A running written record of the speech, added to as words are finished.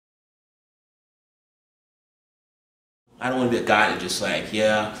I don't want to be a guy that just like,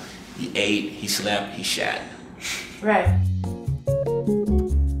 yeah, he ate, he slept, he shat. Right.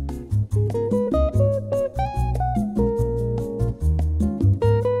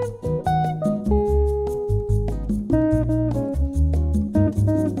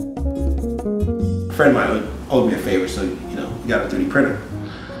 A friend of mine owed me a favor, so you know, we got a 3D printer,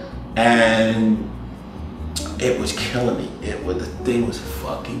 and it was killing me. The thing was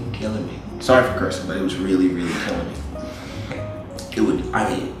fucking killing me. Sorry for cursing, but it was really, really killing me.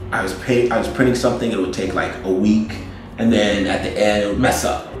 I was printing something, it would take like a week, and then at the end it would mess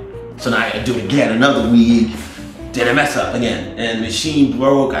up. So now I had to do it again, another week, then it mess up again, and the machine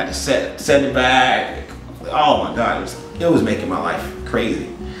broke. I had to send it back. Oh my God, it was making my life crazy.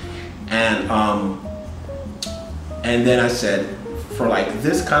 And then I said, for like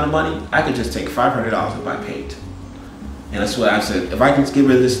this kind of money, I could just take $500 and buy paint. And that's what I said, if I can get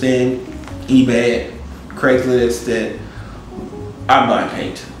rid of this thing, eBay it, Craigslist it, I'm buying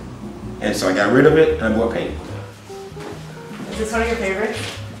paint. And so I got rid of it and I bought paint. Is this one of your favorites?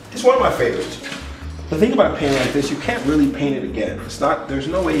 It's one of my favorites. The thing about painting like this, you can't really paint it again. There's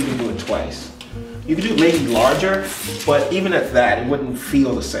no way you can do it twice. You could do it maybe larger, but even at that, it wouldn't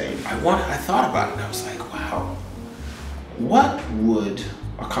feel the same. I thought about it and I was like, wow, what would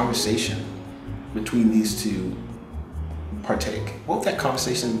a conversation between these two partake? What would that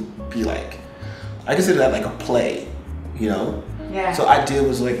conversation be like? I consider that like a play, you know? Yeah. So idea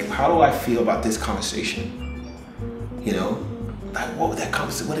was like, how do I feel about this conversation? You know? Like, what would that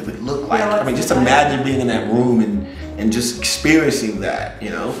conversation, what would it look like? Yeah, I mean, just imagine being in that room and just experiencing that, you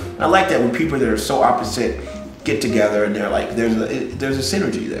know? I like that when people that are so opposite get together and they're like, there's a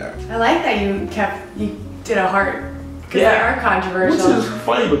synergy there. I like that you did a heart, because they are controversial. Which is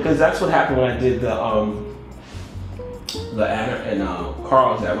funny because that's what happened when I did the Anna and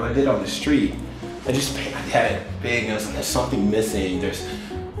Carl's that when I did on the street. I had it big and there's something missing. There's,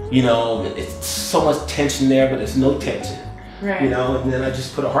 you know, it's so much tension there, but there's no tension. Right. You know, and then I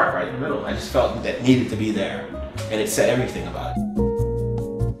just put a heart right in the middle. I just felt that needed to be there, and it said everything about it.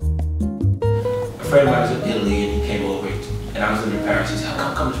 A friend of mine was in Italy, and he came over, and I was in Paris. He said,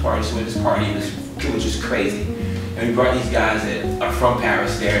 "Come to this party." So we went to this party, and it was just crazy. And we brought these guys that are from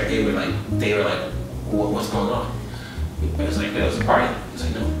Paris there. They were like, "What's going on?" It was like, "There was a party." He was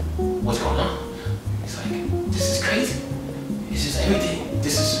like, "No, what's going on?" He's like, "This is crazy. It's just everything.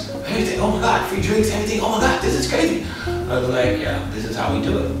 This is everything. Oh my God, free drinks, everything. Oh my God, this is crazy." I was like, yeah, this is how we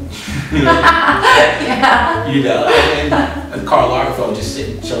do it. Yeah. You know, and Karl Lagerfeld just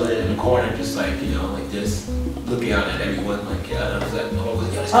sitting, chilling in the corner, just like, you know, like this, looking out at everyone, like, yeah. And I was like,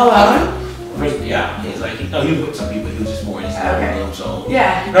 yeah. He's like, no, he was with some people, he was just more in his room, so.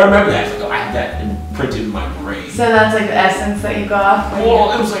 Yeah. And I remember that, like, I had that imprinted in my brain. So that's like the essence that you go off?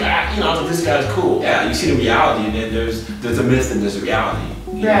 Well, it was like, you know, I was like, this guy's cool. Yeah, you see the reality, and then there's a myth and there's a reality.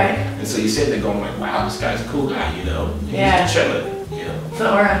 Right. And so you're sitting there going like, wow, this guy's a cool guy, you know? And yeah. He's just chilling, you know?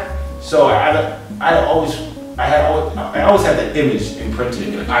 The aura. So I always had that image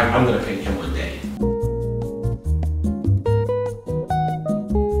imprinted. Like, I'm gonna paint him one day.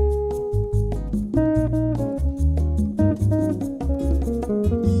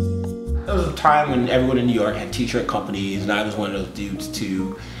 There was a time when everyone in New York had t-shirt companies, and I was one of those dudes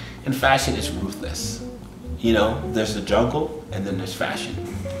too. And fashion is ruthless. You know, there's the jungle, and then there's fashion,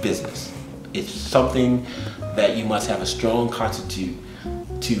 business. It's something that you must have a strong constitute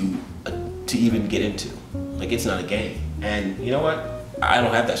to even get into. Like, it's not a game. And you know what? I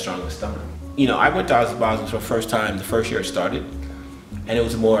don't have that strong of a stomach. You know, I went to Osborne's for the first time, the first year it started, and it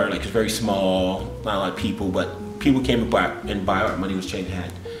was more like, it was very small, not a lot of people, but people came and buy art, money was changing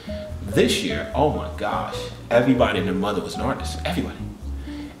hands. This year, oh my gosh, everybody and their mother was an artist, everybody.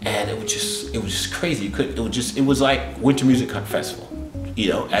 And it was just crazy. It was like Winter Music Festival. You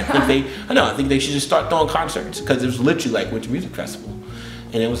know, I think they should just start throwing concerts, because it was literally like Winter Music Festival.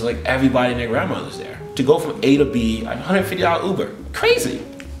 And it was like everybody and their grandmothers there. To go from A to B, $150 Uber, crazy.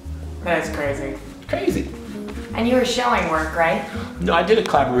 That's crazy. Crazy. And you were showing work, right? No, I did a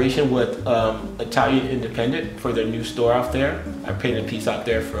collaboration with Italian Independent for their new store out there. I painted a piece out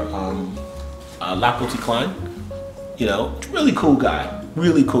there for Lapo Klein. You know, really cool guy.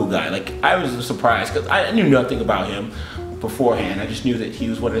 Really cool guy. Like, I was surprised because I knew nothing about him beforehand. I just knew that he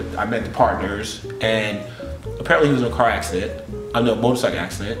was I met the partners, and apparently he was in a car accident, motorcycle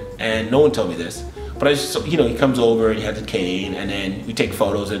accident, and no one told me this. But I just, you know, he comes over and he has a cane, and then we take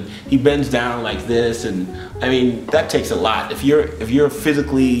photos, and he bends down like this, and I mean, that takes a lot. If you're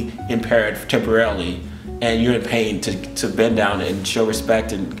physically impaired temporarily, and you're in pain, to bend down and show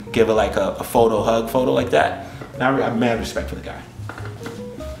respect and give it like a hug photo like that, I have mad respect for the guy.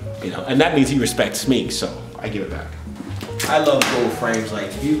 You know, and that means he respects me, so I give it back. I love gold frames.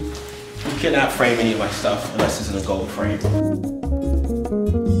 Like you cannot frame any of my stuff unless it's in a gold frame.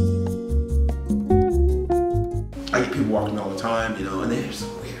 I get people walking all the time, you know, and they're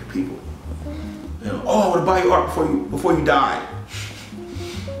some weird people. You know, oh, I want to buy you art before you die.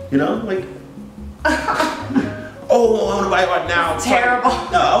 You know, like, oh, I want to buy art now. Terrible.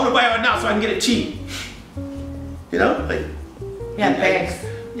 No, I want to buy art now so I can get it cheap. You know, like. Yeah, thanks.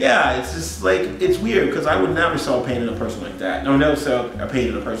 Yeah, it's just like, it's weird because I would never sell a painting to a person like that. I would never sell a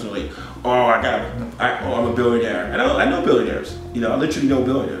painting to a person like, oh, I'm a billionaire. I know billionaires. You know, I literally know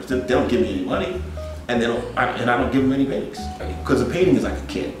billionaires. They don't give me any money, and I don't give them any paintings because a painting is like a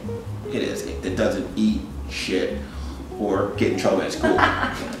kid. It is. It doesn't eat shit or get in trouble at school.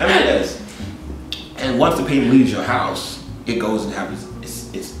 I mean, it is. And once the painting leaves your house, it goes and have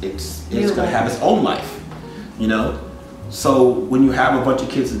it's gonna have its own life. You know. So when you have a bunch of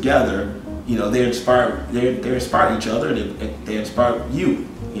kids together, you know, they inspire each other, they inspire you,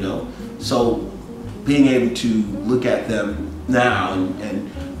 you know. So being able to look at them now and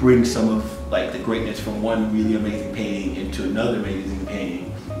bring some of like the greatness from one really amazing painting into another amazing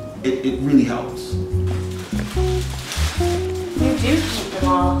painting, it really helps. You do keep them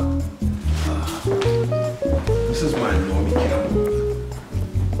all. This is my normie camera.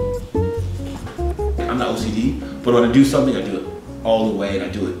 I'm not OCD, but when I do something, I do it all the way, and I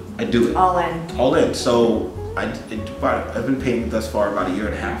do it. All in. All in. So I've been painting thus far about 1.5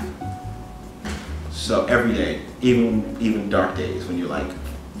 years. So every day, even dark days when you're like,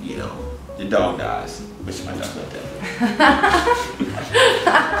 you know, your dog dies, which my dog's not dead.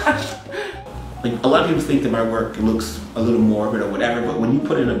 Like a lot of people think that my work looks a little morbid or whatever, but when you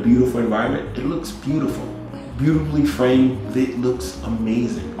put it in a beautiful environment, it looks beautiful. Beautifully framed, it looks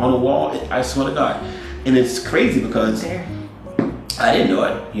amazing. On the wall, I swear to God. And it's crazy because I didn't know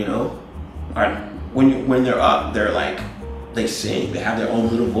it, you know. When they're up, they're like, they sing, they have their own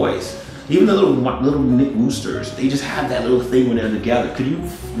little voice. Even the little Nick Roosters, they just have that little thing when they're together.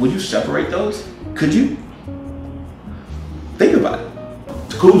 Would you separate those? Could you? Think about it.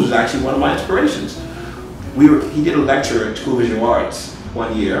 Cruz was actually one of my inspirations. He did a lecture at School of Visual Arts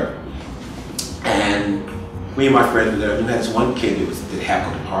one year, and me and my friends were there. We had this one kid that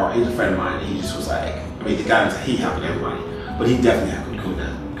heckled him hard. He was a friend of mine, and he just was like, I mean, the guy he heckled everybody, but he definitely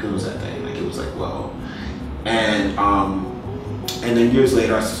heckled Cruz that day. Like it was like, whoa. And then years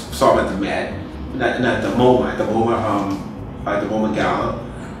later, I saw him at the Met, not the MoMA, the MoMA Gala,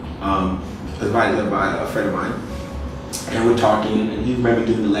 invited by a friend of mine. And we're talking, and he remembered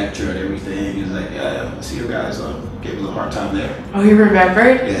doing the lecture and everything. He was like, yeah, I see you guys gave me a little hard time there. Oh, he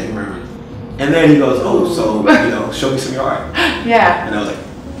remembered? Yeah, he remembered. And then he goes, oh, so, you know, show me some of your art. Yeah. And I was like,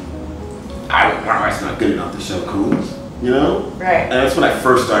 my art's not good enough to show Cruz, you know? Right. And that's when I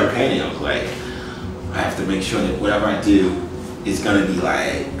first started painting. I was like, I have to make sure that whatever I do is gonna be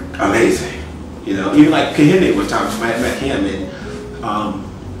like amazing. You know, even like Kahinde one time, I met him, and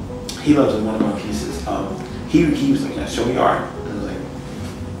he loves one of my pieces. He was like, yeah, show me art. And I was like,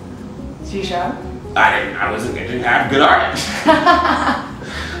 Did you show? I didn't have good art.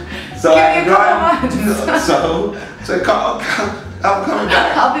 So I'm coming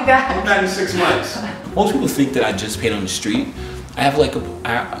back. I'll be back. I'm back in 6 months. Most people think that I just paint on the street. I have like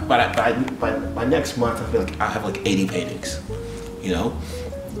by next month I feel like I have like 80 paintings, you know.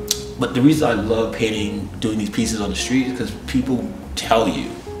 But the reason I love doing these pieces on the street is because people tell you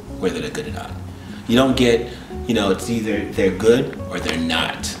whether they're good or not. You don't get, you know, it's either they're good or they're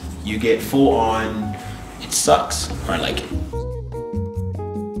not. You get full on, it sucks, or I like it.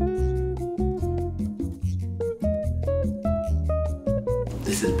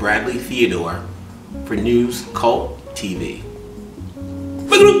 This is Bradley Theodore for News Cult TV.